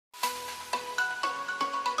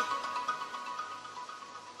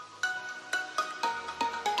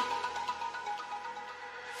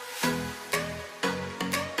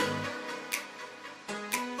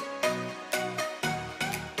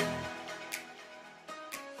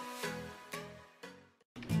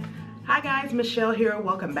Hi guys, Michelle here.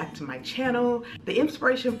 Welcome back to my channel. The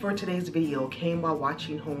inspiration for today's video came while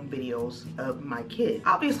watching home videos of my kids.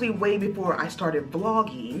 Obviously way before I started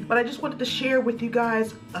vlogging, but I just wanted to share with you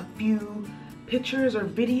guys a few pictures or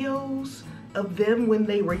videos of them when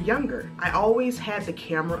they were younger. I always had the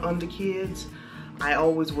camera on the kids. I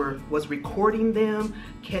always was recording them,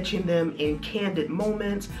 catching them in candid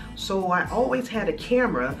moments. So I always had a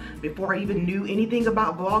camera before I even knew anything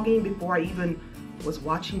about vlogging, before I even was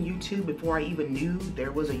watching YouTube, before I even knew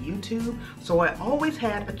there was a YouTube. So I always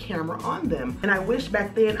had a camera on them. And I wish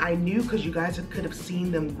back then I knew, because you guys could have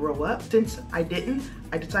seen them grow up. Since I didn't,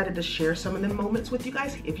 I decided to share some of them moments with you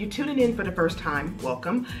guys. If you're tuning in for the first time,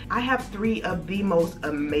 welcome. I have 3 of the most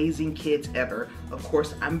amazing kids ever. Of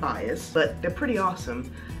course, I'm biased, but they're pretty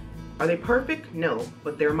awesome. Are they perfect? No,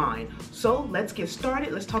 but they're mine. So let's get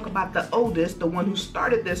started. Let's talk about the oldest, the one who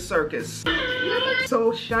started this circus.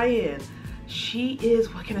 So Cheyenne. She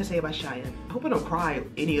is, what can I say about Cheyenne? I hope I don't cry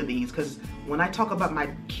any of these, because when I talk about my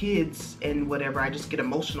kids and whatever, I just get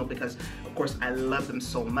emotional because, of course, I love them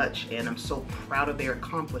so much and I'm so proud of their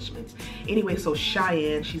accomplishments. Anyway, so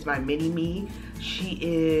Cheyenne, she's my mini-me. She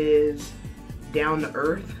is down to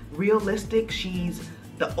earth, realistic. She's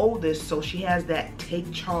the oldest, so she has that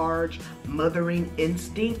take charge, mothering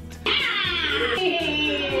instinct.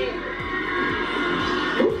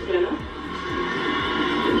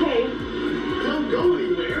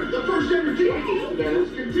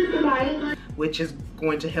 Which is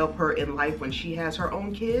going to help her in life when she has her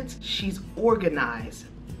own kids. She's organized.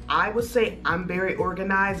 I would say I'm very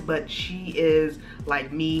organized, but she is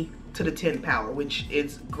like me to the 10th power, which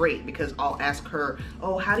is great because I'll ask her,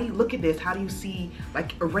 oh, how do you look at this? How do you see,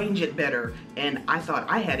 like, arrange it better? And I thought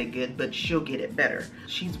I had it good, but she'll get it better.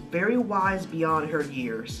 She's very wise beyond her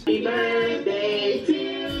years. Happy birthday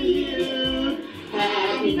to you.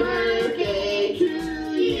 Happy birthday to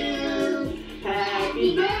you.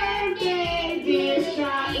 Happy birthday, dear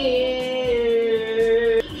Cheyenne.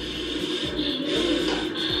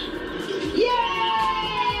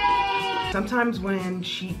 Yay! Sometimes when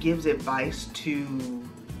she gives advice to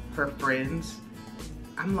her friends,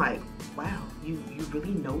 I'm like, wow, you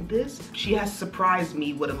really know this? She has surprised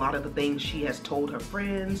me with a lot of the things she has told her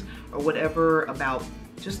friends or whatever about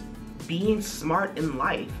just being smart in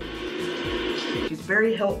life. She's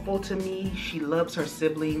very helpful to me. She loves her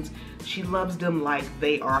siblings. She loves them like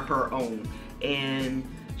they are her own. And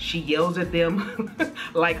she yells at them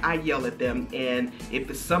like I yell at them. And if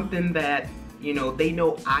it's something that, you know, they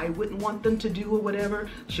know I wouldn't want them to do or whatever,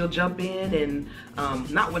 she'll jump in and,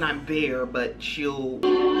 not when I'm there, but she'll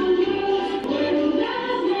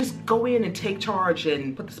just go in and take charge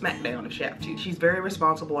and put the smack down if she has to. She's very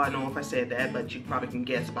responsible. I know if I said that, but you probably can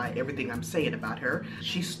guess by everything I'm saying about her.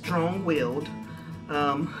 She's strong-willed,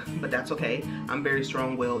 but that's okay. I'm very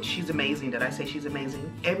strong-willed. She's amazing. Did I say she's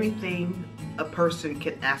amazing? Everything a person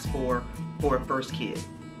could ask for a first kid,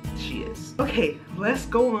 she is. Okay, let's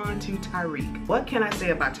go on to Tyreek. What can I say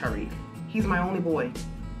about Tyreek? He's my only boy.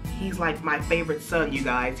 He's like my favorite son, you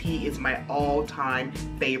guys. He is my all-time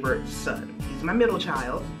favorite son. He's my middle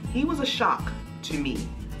child. He was a shock to me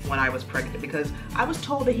when I was pregnant because I was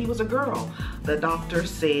told that he was a girl. The doctor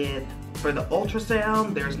said for the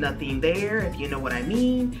ultrasound, there's nothing there, if you know what I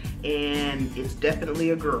mean, and it's definitely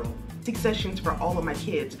a girl. C-sections for all of my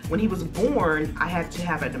kids. When he was born, I had to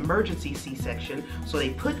have an emergency C-section, so they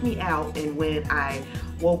put me out, and when I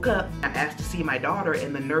woke up, I asked to see my daughter,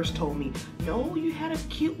 and the nurse told me, no, you had a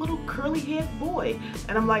cute little curly head boy.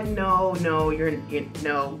 And I'm like, no, no,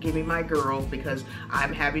 no, give me my girl, because I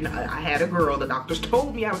had a girl. The doctors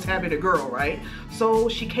told me I was having a girl, right? So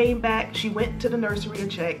she came back, she went to the nursery and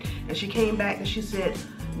checked, and she came back and she said,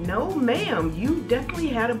 no ma'am, you definitely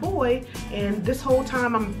had a boy. And this whole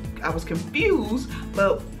time I was confused,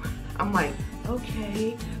 but I'm like,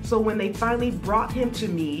 okay. So when they finally brought him to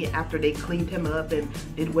me after they cleaned him up and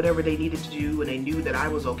did whatever they needed to do and they knew that I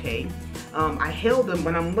was okay, I held him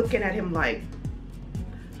when I'm looking at him like,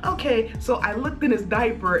 okay. So I looked in his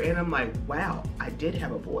diaper and I'm like, wow, I did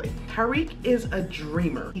have a boy. Tyreek is a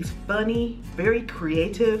dreamer. He's funny, very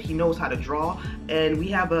creative. He knows how to draw. And we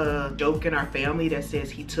have a joke in our family that says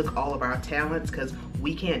he took all of our talents because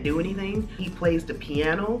we can't do anything. He plays the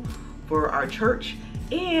piano for our church.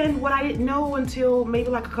 And what I didn't know until maybe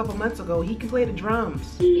like a couple months ago, he can play the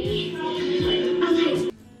drums.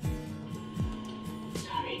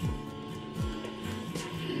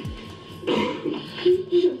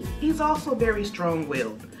 He's also very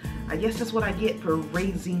strong-willed. I guess that's what I get for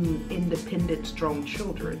raising independent, strong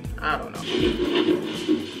children. I don't know.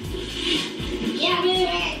 Yeah,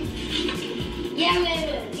 baby. Yeah,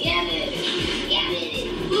 baby. Yeah, baby. Yeah,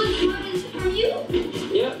 baby. Look, what is from you?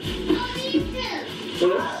 Yep.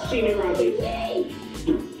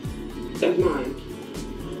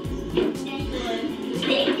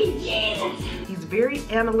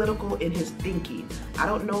 analytical in his thinking. I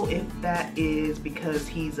don't know if that is because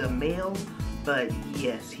he's a male, but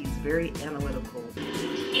yes, he's very analytical.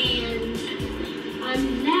 And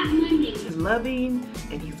on that Monday, He's loving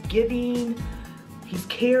and he's giving, he's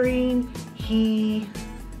caring. He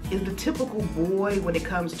is the typical boy when it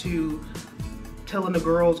comes to telling the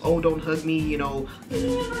girls, oh, don't hug me, you know.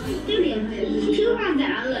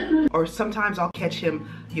 Or sometimes I'll catch him,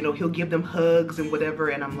 you know, he'll give them hugs and whatever,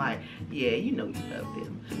 and I'm like, yeah, you know you love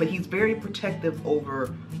them. But he's very protective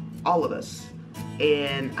over all of us.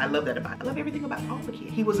 And I love that about him. I love everything about all the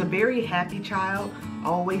kids. He was a very happy child,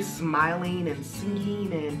 always smiling and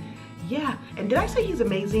singing, and yeah. And did I say he's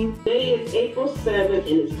amazing? Today is April 7th and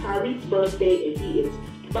it's Tyreek's birthday and he is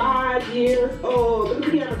 5 years old. Look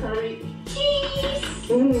at the camera, Tyreek. cheese.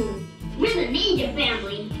 We're the ninja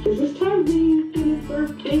family. This is Tyreek and his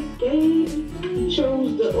birthday cake. He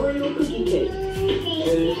chose the Oreo cookie cake.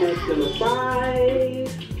 And it has number 5.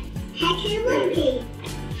 Happy birthday.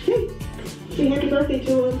 Hey, say happy birthday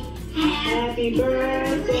to him. Happy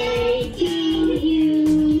birthday to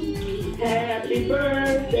you. Happy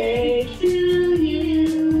birthday to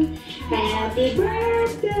you. Happy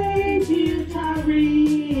birthday, dear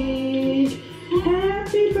Tyreek.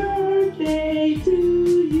 Happy birthday to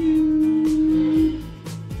you.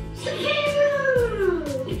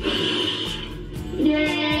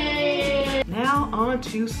 Yay! Now on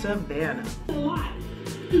to Savannah.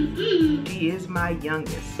 She is my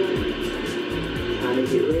youngest. Time to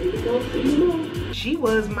get ready to go see you now. She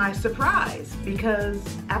was my surprise because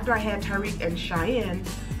after I had Tyreek and Cheyenne,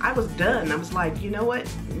 I was done. I was like, you know what?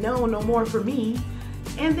 No more for me.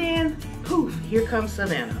 And then, poof, here comes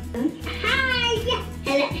Savannah. Hi!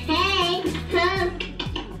 Hey!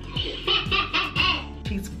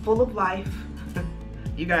 She's full of life.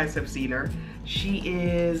 You guys have seen her. She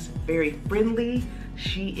is very friendly.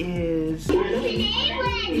 She is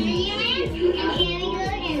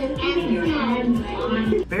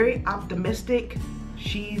very optimistic.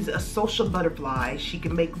 She's a social butterfly. She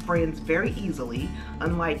can make friends very easily.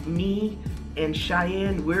 Unlike me and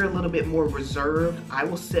Cheyenne, we're a little bit more reserved. I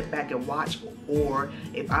will sit back and watch, or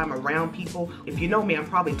if I'm around people, if you know me, I'm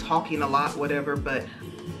probably talking a lot, whatever, but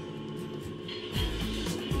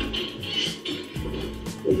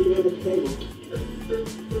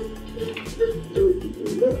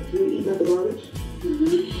Look, you eating at the garbage?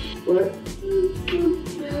 What?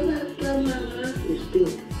 You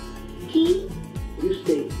stink. You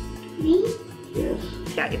stink. Yes.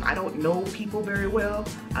 yeah, if I don't know people very well,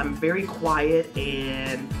 I'm very quiet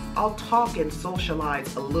and I'll talk and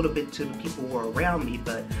socialize a little bit to the people who are around me,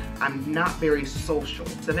 but I'm not very social.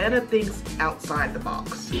 Savannah thinks outside the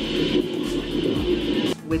box,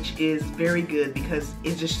 which is very good because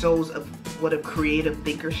it just shows of what a creative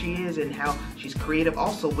thinker she is and how she's creative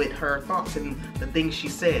also with her thoughts and the things she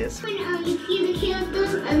says. When you see the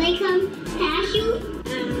kids and they come past you,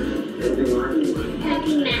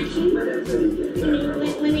 happy matching.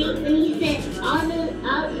 When he said all on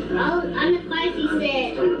the cards he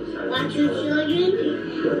said, watch your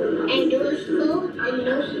children and doors closed and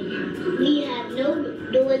no, we have no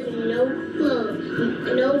doors and no closed,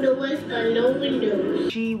 no doors or no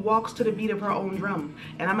windows. She walks to the beat of her own drum,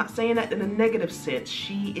 and I'm not saying that in a negative sense.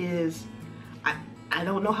 She is, I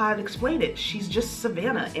don't know how to explain it. She's just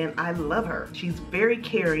Savannah and I love her. She's very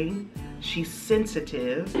caring. She's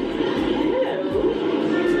sensitive. I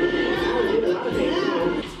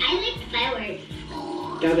like fireworks.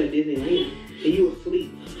 Y'all at Disneyland and you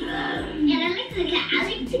asleep. And I like the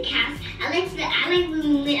castle. I like when we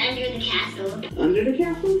went under the castle. Under the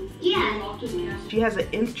castle? Yeah. She has an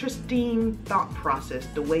interesting thought process,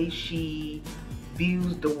 the way she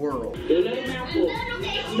views the world. Another mouthful.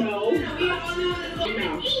 No.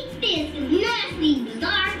 Eat this nasty,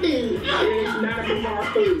 bizarre food. It is not bizarre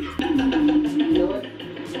food. You know what?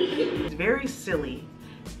 She's very silly.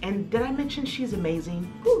 And did I mention she's amazing?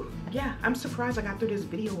 Whew, yeah, I'm surprised I got through this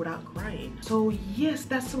video without crying. So yes,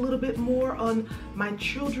 that's a little bit more on my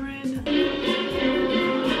children.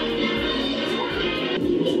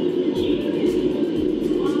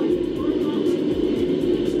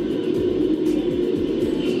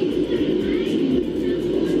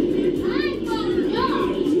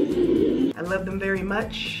 I love them very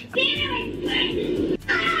much.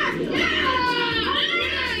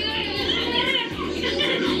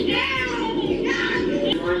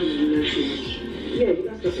 Yeah, you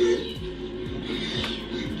got stuff in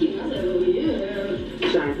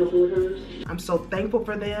there. Shine couple with hers. I'm so thankful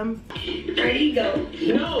for them. There you go.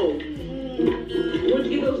 No! Where'd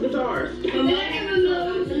you get those guitars? What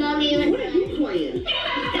are you playing?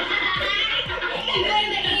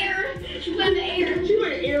 She went in the air. She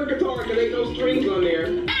like an air guitar. Cause ain't no strings on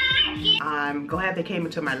there. I'm glad they came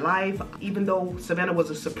into my life. Even though Savannah was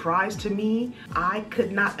a surprise to me, I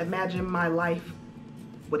could not imagine my life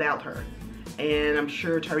without her. And I'm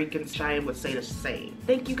sure Tariq and Cheyenne would say the same.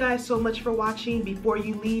 Thank you guys so much for watching. Before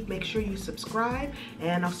you leave, make sure you subscribe,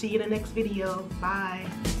 and I'll see you in the next video. Bye.